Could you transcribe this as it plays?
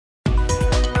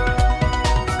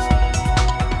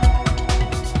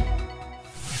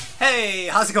Hey,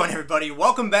 how's it going everybody?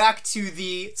 Welcome back to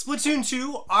the Splatoon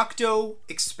 2 Octo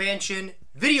expansion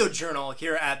video journal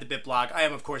here at the BitBlog. I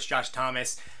am of course Josh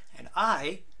Thomas, and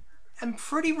I am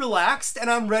pretty relaxed and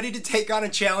I'm ready to take on a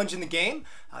challenge in the game.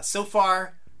 So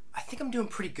far, I think I'm doing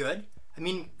pretty good. I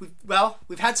mean,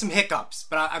 we've had some hiccups,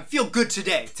 but I feel good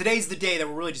today. Today's the day that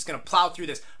we're really just gonna plow through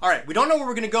this. Alright, we don't know where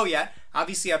we're gonna go yet.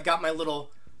 Obviously, I've got my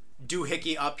little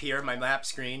doohickey up here, my map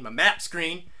screen.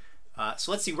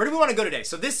 So let's see, where do we want to go today?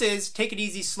 So this is Take It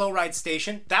Easy Slow Ride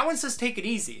Station. That one says Take It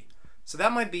Easy, so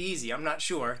that might be easy. I'm not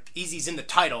sure. Easy's in the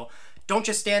title. Don't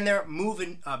just stand there. Move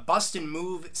and bust and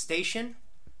move station.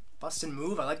 Bust and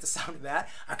move. I like the sound of that.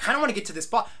 I kind of want to get to this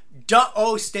spot.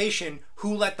 Duh-oh station.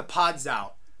 Who let the pods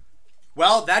out?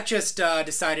 Well, that just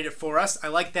decided it for us. I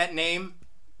like that name.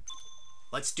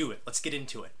 Let's do it. Let's get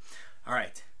into it. All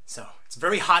right. So it's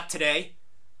very hot today.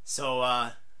 So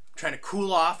trying to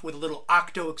cool off with a little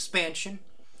Octo expansion.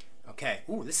 Okay.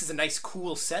 Ooh, this is a nice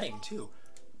cool setting too.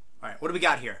 All right, what do we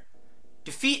got here?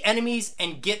 Defeat enemies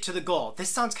and get to the goal. This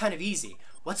sounds kind of easy.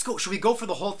 Let's go. Should we go for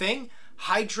the whole thing?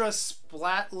 Hydra,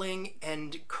 Splatling,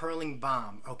 and Curling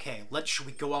Bomb. Okay, should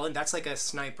we go all in? That's like a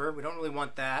sniper. We don't really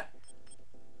want that.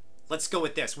 Let's go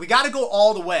with this. We got to go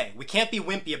all the way. We can't be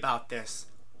wimpy about this.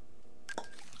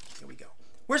 Here we go.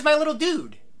 Where's my little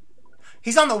dude?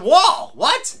 He's on the wall.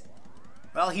 What?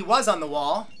 Well, he was on the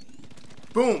wall.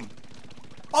 Boom.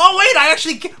 Oh, wait, I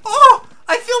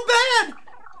feel bad.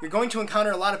 You're going to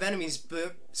encounter a lot of enemies,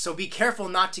 so be careful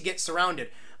not to get surrounded.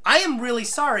 I am really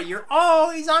sorry.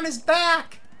 Oh, he's on his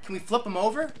back. Can we flip him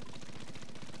over?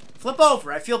 Flip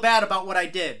over. I feel bad about what I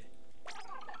did.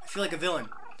 I feel like a villain.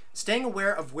 Staying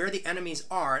aware of where the enemies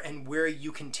are and where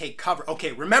you can take cover.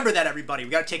 Okay, remember that, everybody. We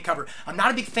got to take cover. I'm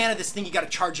not a big fan of this thing you got to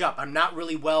charge up. I'm not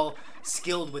really well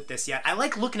skilled with this yet. I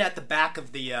like looking at the back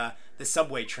of the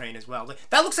subway train as well.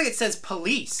 That looks like it says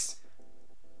police.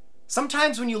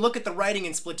 Sometimes when you look at the writing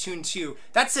in Splatoon 2,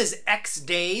 that says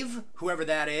X-Dave, whoever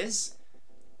that is.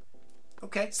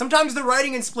 Okay, sometimes the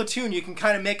writing in Splatoon, you can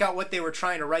kind of make out what they were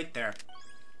trying to write there.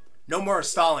 No more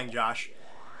stalling, Josh.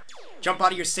 Jump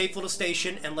out of your safe little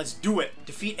station and let's do it.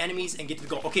 Defeat enemies and get to the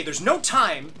goal. Okay, there's no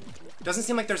time. Doesn't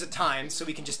seem like there's a time, so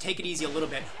we can just take it easy a little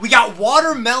bit. We got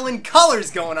watermelon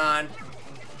colors going on.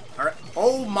 All right.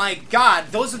 Oh my God,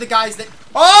 those are the guys that...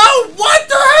 Oh, what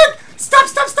the heck? Stop,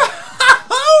 stop, stop.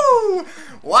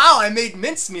 Wow, I made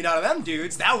mincemeat out of them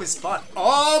dudes. That was fun.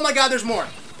 Oh my God, there's more.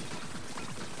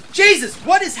 Jesus,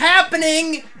 what is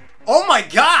happening? Oh my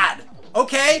God.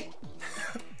 Okay.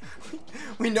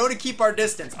 We know to keep our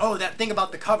distance. Oh, that thing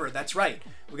about the cover. That's right.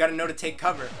 We got to know to take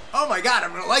cover. Oh my God,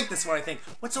 I'm going to like this one, I think.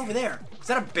 What's over there? Is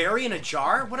that a berry in a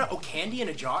jar? Oh, candy in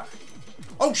a jar?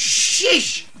 Oh,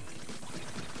 sheesh!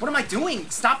 What am I doing?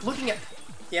 Stop looking at...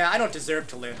 Yeah, I don't deserve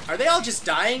to live. Are they all just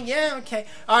dying? Yeah, okay.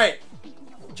 All right.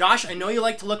 Josh, I know you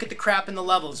like to look at the crap in the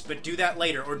levels, but do that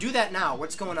later. Or do that now.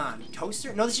 What's going on?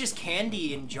 Toaster? No, this is just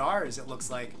candy in jars, it looks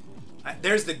like.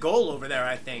 There's the goal over there,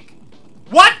 I think.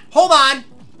 What? Hold on!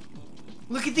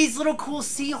 Look at these little cool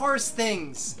seahorse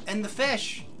things and the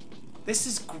fish. This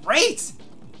is great.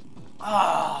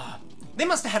 Ah, they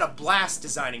must have had a blast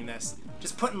designing this.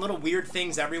 Just putting little weird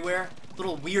things everywhere.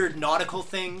 Little weird nautical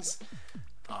things.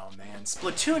 Oh man,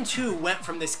 Splatoon 2 went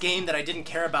from this game that I didn't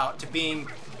care about to being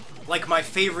like my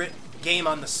favorite game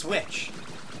on the Switch.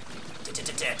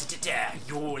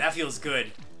 Yo, that feels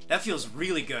good. That feels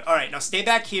really good. All right, now stay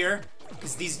back here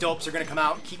because these dopes are gonna come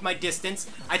out. Keep my distance.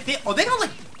 I think, oh, they got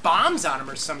like bombs on them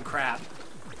or some crap.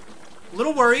 A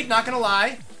little worried, not gonna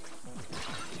lie.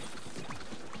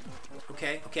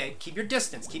 Okay, okay, keep your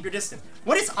distance, keep your distance.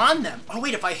 What is on them? Oh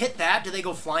wait, if I hit that, do they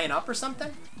go flying up or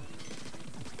something?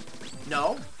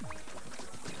 No.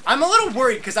 I'm a little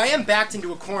worried because I am backed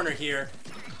into a corner here.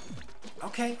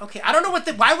 Okay, okay, I don't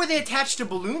know why were they attached to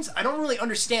balloons? I don't really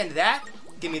understand that.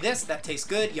 Give me this, that tastes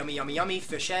good. Yummy, yummy, yummy.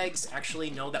 Fish eggs. Actually,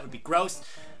 no, that would be gross.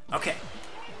 Okay.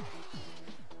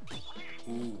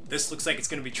 Ooh, this looks like it's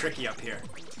gonna be tricky up here.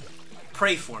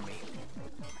 Pray for me.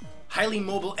 Highly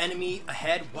mobile enemy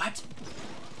ahead. What?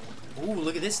 Ooh,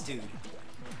 look at this dude.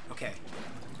 Okay.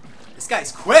 This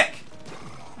guy's quick.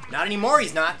 Not anymore,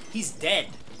 he's not. He's dead.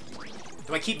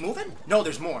 Do I keep moving? No,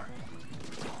 there's more.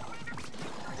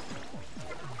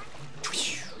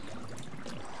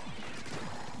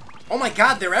 Oh my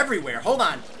God, they're everywhere. Hold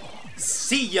on.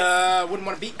 See ya. Wouldn't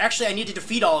want to be... Actually, I need to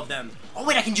defeat all of them. Oh,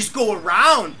 wait, I can just go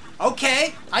around.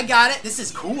 Okay, I got it. This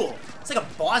is cool. It's like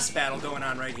a boss battle going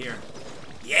on right here.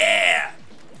 Yeah.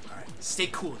 All right, stay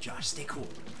cool, Josh. Stay cool.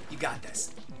 You got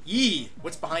this. Yee.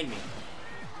 What's behind me?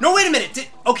 No, wait a minute.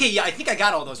 Okay, yeah, I think I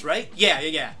got all those, right? Yeah.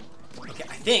 Okay,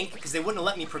 I think, because they wouldn't have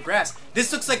let me progress.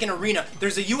 This looks like an arena.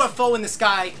 There's a UFO in the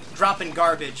sky dropping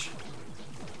garbage.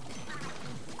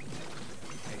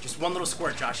 Just one little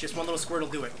squirt, Josh. Just one little squirt will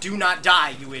do it. Do not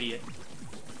die, you idiot.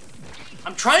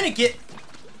 I'm trying to get...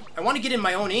 I want to get in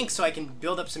my own ink so I can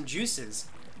build up some juices.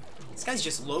 This guy's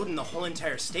just loading the whole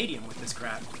entire stadium with this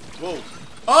crap. Whoa.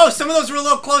 Oh, some of those were a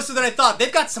little closer than I thought.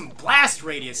 They've got some blast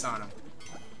radius on them.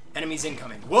 Enemies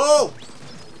incoming. Whoa!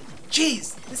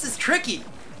 Jeez, this is tricky.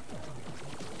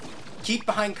 Keep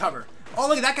behind cover. Oh,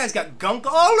 look at that guy's got gunk.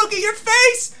 Oh, look at your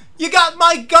face! You got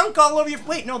my gunk all over your...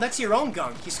 Wait, no, that's your own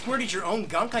gunk. You squirted your own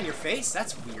gunk on your face?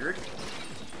 That's weird.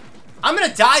 I'm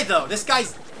gonna die, though. This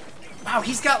guy's... Wow,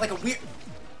 he's got like a weird...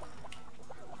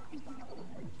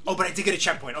 Oh, but I did get a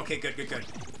checkpoint. Okay, good, good, good.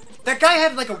 That guy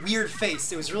had like a weird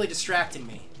face. It was really distracting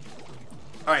me.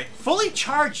 Alright, fully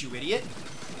charged, you idiot.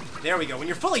 There we go. When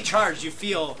you're fully charged, you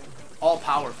feel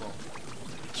all-powerful.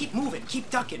 Keep moving.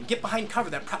 Keep ducking. Get behind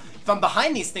cover. If I'm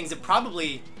behind these things, it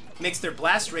probably makes their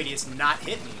blast radius not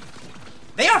hit me.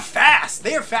 They are fast.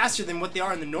 They are faster than what they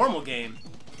are in the normal game.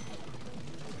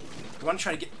 I want to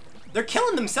try to get... They're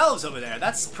killing themselves over there.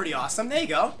 That's pretty awesome. There you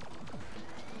go.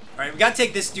 Alright, we gotta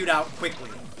take this dude out quickly.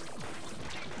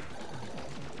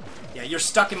 Yeah, you're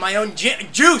stuck in my own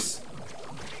juice!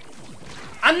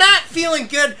 I'm not feeling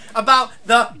good about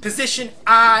the position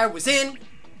I was in.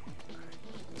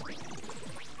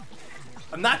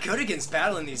 I'm not good against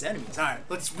battling these enemies. Alright,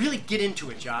 let's really get into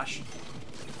it, Josh.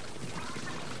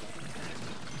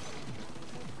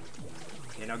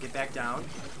 Okay, now get back down.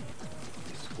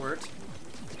 Squirt.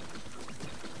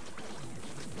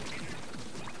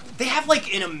 They have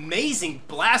like an amazing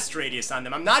blast radius on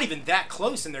them. I'm not even that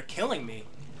close and they're killing me.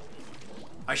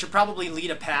 I should probably lead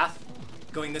a path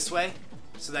going this way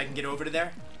so that I can get over to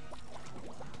there.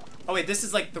 Oh wait, this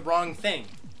is like the wrong thing.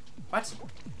 What?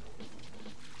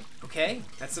 Okay,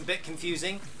 that's a bit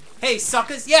confusing. Hey,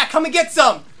 suckers. Yeah, come and get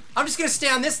some. I'm just gonna stay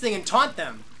on this thing and taunt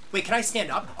them. Wait, can I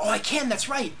stand up? Oh, I can. That's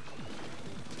right.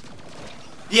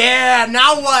 Yeah,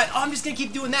 now what? Oh, I'm just gonna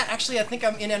keep doing that. Actually, I think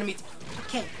I'm in enemy...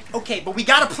 Okay, okay, but we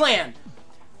got a plan.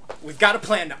 We've got a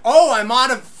plan now. Oh, I'm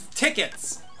out of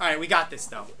tickets. Alright, we got this,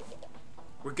 though.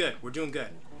 We're good. We're doing good.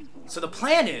 So the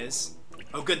plan is...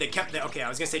 Oh, good, they kept... Okay, I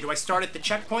was gonna say, do I start at the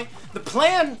checkpoint? The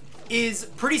plan is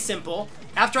pretty simple.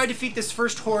 After I defeat this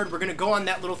first horde, we're gonna go on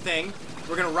that little thing.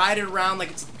 We're gonna ride it around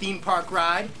like it's a theme park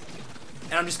ride.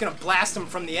 And I'm just gonna blast them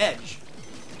from the edge.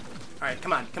 Alright,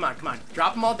 come on, come on, come on.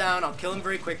 Drop them all down. I'll kill them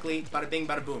very quickly. Bada bing,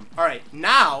 bada boom. Alright,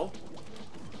 now...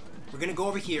 We're gonna go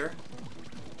over here,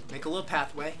 make a little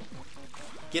pathway,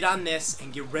 get on this,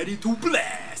 and get ready to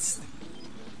blast. Is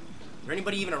there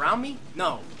anybody even around me?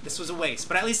 No, this was a waste,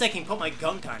 but at least I can put my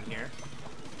gunk on here.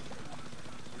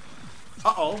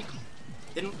 Uh-oh.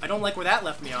 I don't like where that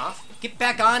left me off. Get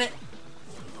back on it.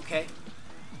 Okay.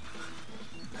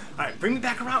 Alright, bring me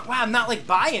back around. Wow, I'm not, like,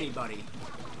 by anybody.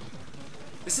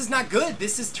 This is not good.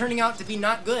 This is turning out to be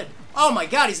not good. Oh my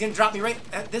god, he's gonna drop me right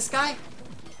at this guy?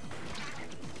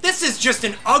 This is just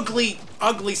an ugly,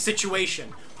 ugly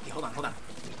situation. Okay, hold on, hold on.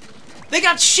 They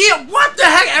got shield. What the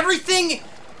heck? Everything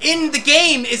in the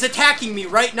game is attacking me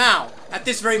right now, at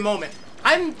this very moment.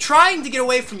 I'm trying to get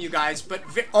away from you guys, but...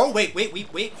 Oh, wait,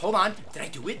 hold on. Did I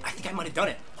do it? I think I might have done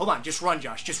it. Hold on, just run,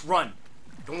 Josh, just run.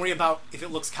 Don't worry about if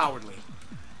it looks cowardly.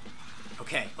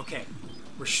 Okay, okay.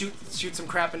 We're shoot some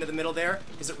crap into the middle there.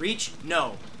 Does it reach?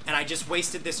 No. And I just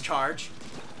wasted this charge.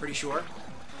 Pretty sure.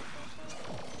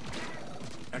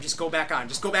 Now just go back on.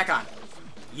 Just go back on.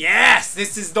 Yes!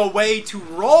 This is the way to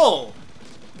roll!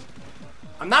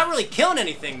 I'm not really killing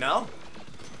anything, though.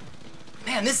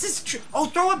 Man, this is true. Oh,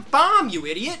 throw a bomb, you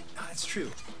idiot! Oh, that's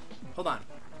true. Hold on.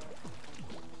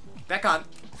 Back on.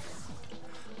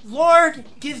 Lord,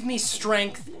 give me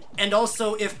strength, and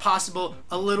also, if possible,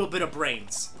 a little bit of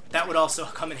brains. That would also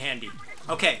come in handy.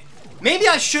 Okay. Maybe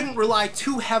I shouldn't rely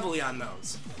too heavily on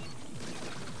those.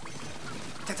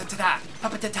 Yeah,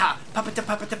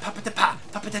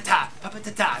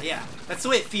 that's the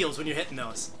way it feels when you're hitting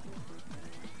those.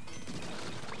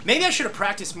 Maybe I should have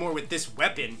practiced more with this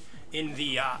weapon in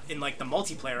the like the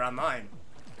multiplayer online.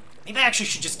 Maybe I actually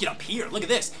should just get up here. Look at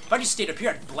this. If I just stayed up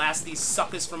here, I'd blast these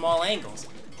suckers from all angles.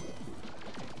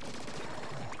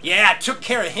 Yeah, I took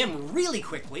care of him really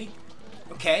quickly.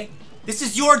 Okay, this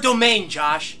is your domain,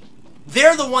 Josh.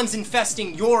 They're the ones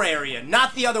infesting your area,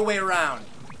 not the other way around.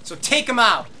 So take him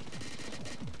out.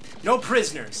 No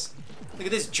prisoners. Look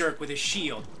at this jerk with his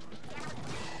shield.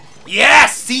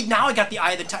 Yes! See, now I got the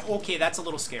eye of the tiger. Okay, that's a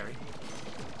little scary.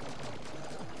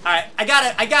 Alright, I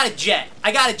got a jet.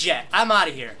 I got a jet. I'm out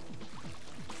of here.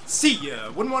 See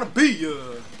ya. Wouldn't want to be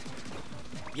ya.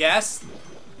 Yes.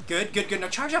 Good, good, good. Now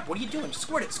charge up. What are you doing? Just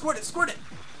squirt it, squirt it, squirt it.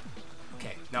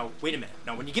 Okay, now, wait a minute.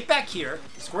 Now, when you get back here,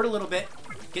 squirt a little bit.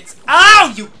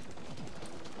 Ow, you...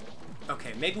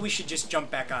 Okay, maybe we should just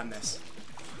jump back on this.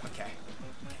 Okay.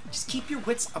 Just keep your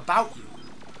wits about you.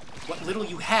 What little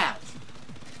you have.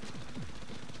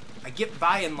 I get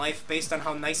by in life based on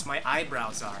how nice my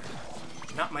eyebrows are,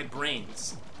 not my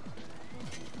brains.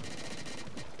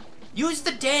 Use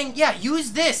the dang... Yeah,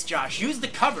 use this, Josh. Use the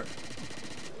cover.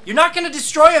 You're not going to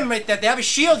destroy them right there. They have a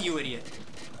shield, you idiot.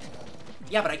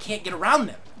 Yeah, but I can't get around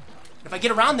them. If I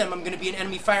get around them, I'm going to be an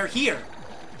enemy fire here.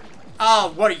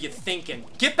 Oh, what are you thinking?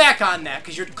 Get back on that,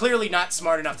 because you're clearly not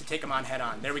smart enough to take them on head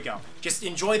on. There we go. Just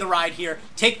enjoy the ride here.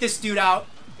 Take this dude out.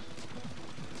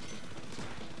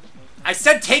 I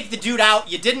said take the dude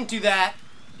out. You didn't do that,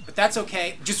 but that's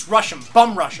okay. Just rush him.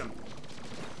 Bum rush him.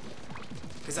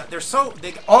 Because they're so...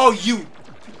 Oh,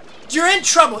 you're in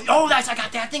trouble. Oh, I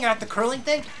got that thing. I got the curling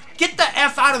thing. Get the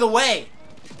F out of the way.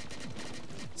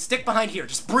 Stick behind here.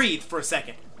 Just breathe for a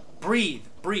second. Breathe.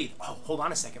 Breathe. Oh, hold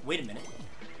on a second. Wait a minute.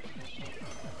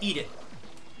 Eat it.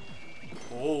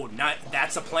 Oh,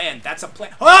 that's a plan. That's a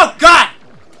plan. Oh, God!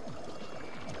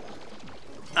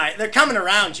 Alright, they're coming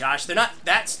around, Josh. They're not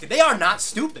that stupid. They are not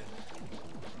stupid.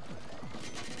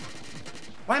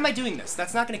 Why am I doing this?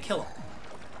 That's not going to kill him.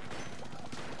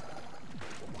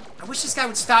 I wish this guy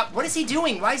would stop. What is he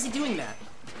doing? Why is he doing that?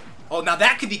 Oh, now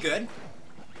that could be good.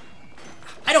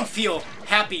 I don't feel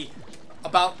happy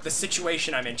about the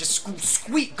situation I'm in. Just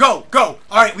squeak. Go, go.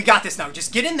 All right, we got this now.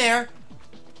 Just get in there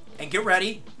and get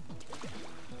ready.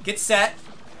 Get set.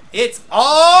 It's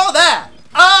all that.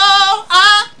 Oh,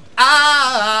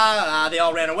 they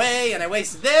all ran away and I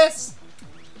wasted this.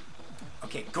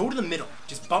 Okay, go to the middle.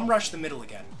 Just bum rush the middle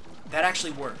again. That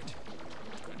actually worked.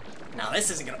 Now this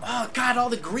isn't gonna... Oh, God, all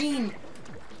the green.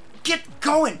 Get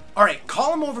going. All right,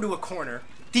 call him over to a corner.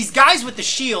 These guys with the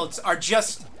shields are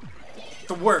just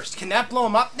the worst. Can that blow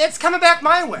them up? It's coming back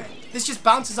my way. This just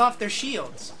bounces off their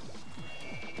shields.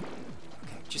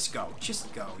 Okay, just go.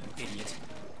 Just go, you idiot.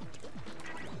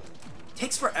 It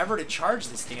takes forever to charge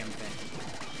this damn thing.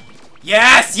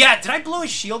 Yes! Yeah! Did I blow his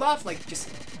shield off? Like, just...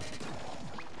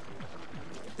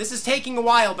 This is taking a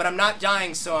while, but I'm not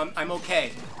dying, so I'm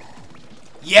okay.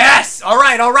 Yes!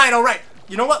 Alright, alright, alright.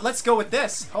 You know what? Let's go with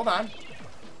this. Hold on.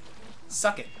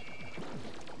 Suck it.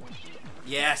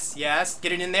 Yes, yes.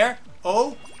 Get it in there.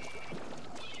 Oh.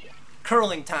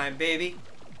 Curling time, baby.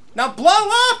 Now blow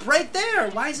up right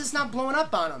there. Why is this not blowing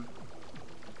up on him?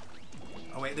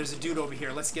 Oh, wait. There's a dude over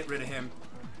here. Let's get rid of him.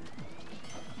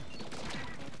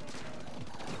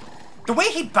 The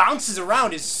way he bounces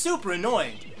around is super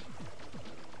annoying.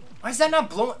 Why is that not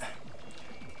blowing?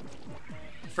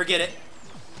 Forget it.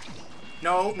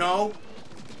 No, no.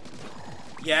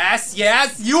 Yes,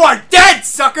 yes. You are dead,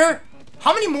 sucker!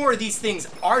 How many more of these things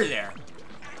are there?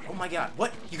 Oh my God.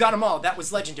 What? You got them all. That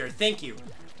was legendary. Thank you.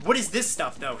 What is this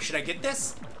stuff, though? Should I get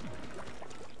this?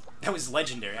 That was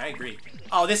legendary. I agree.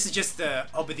 Oh, this is just the...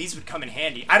 Oh, but these would come in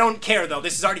handy. I don't care, though.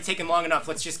 This has already taken long enough.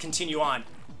 Let's just continue on.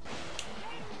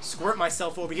 Squirt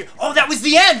myself over here. Oh, that was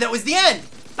the end! That was the end!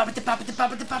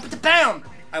 Bam!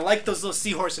 I like those little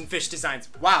seahorse and fish designs.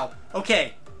 Wow.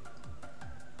 Okay.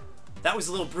 That was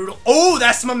a little brutal. Oh,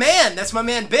 that's my man. That's my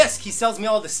man Bisk. He sells me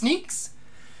all the sneaks.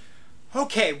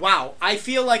 Okay, wow. I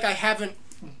feel like I haven't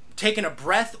taken a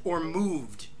breath or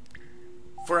moved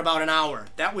for about an hour.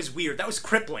 That was weird. That was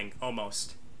crippling,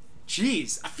 almost.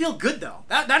 Jeez. I feel good, though.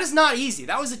 That is not easy.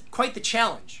 That was quite the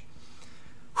challenge.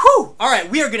 Whew! Alright,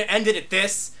 we are going to end it at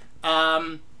this.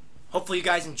 Hopefully you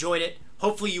guys enjoyed it.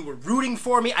 Hopefully you were rooting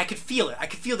for me. I could feel it. I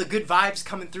could feel the good vibes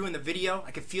coming through in the video. I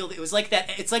could feel it. It was like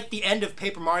that. It's like the end of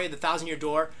Paper Mario: The Thousand-Year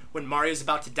Door when Mario's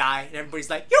about to die and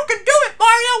everybody's like, "You can do it,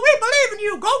 Mario! We believe in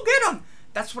you! Go get him!"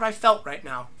 That's what I felt right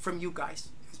now from you guys.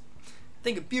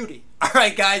 Think of beauty.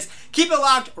 Alright guys, keep it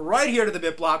locked right here to the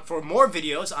BitBlock for more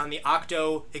videos on the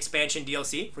Octo expansion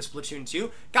DLC for Splatoon 2.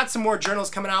 Got some more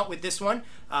journals coming out with this one.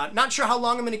 Not sure how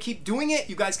long I'm going to keep doing it.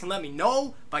 You guys can let me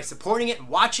know by supporting it and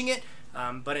watching it.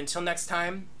 But until next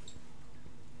time,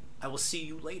 I will see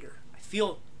you later. I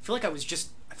feel like I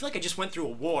just went through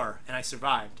a war and I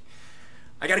survived.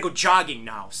 I gotta go jogging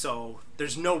now, so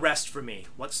there's no rest for me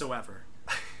whatsoever.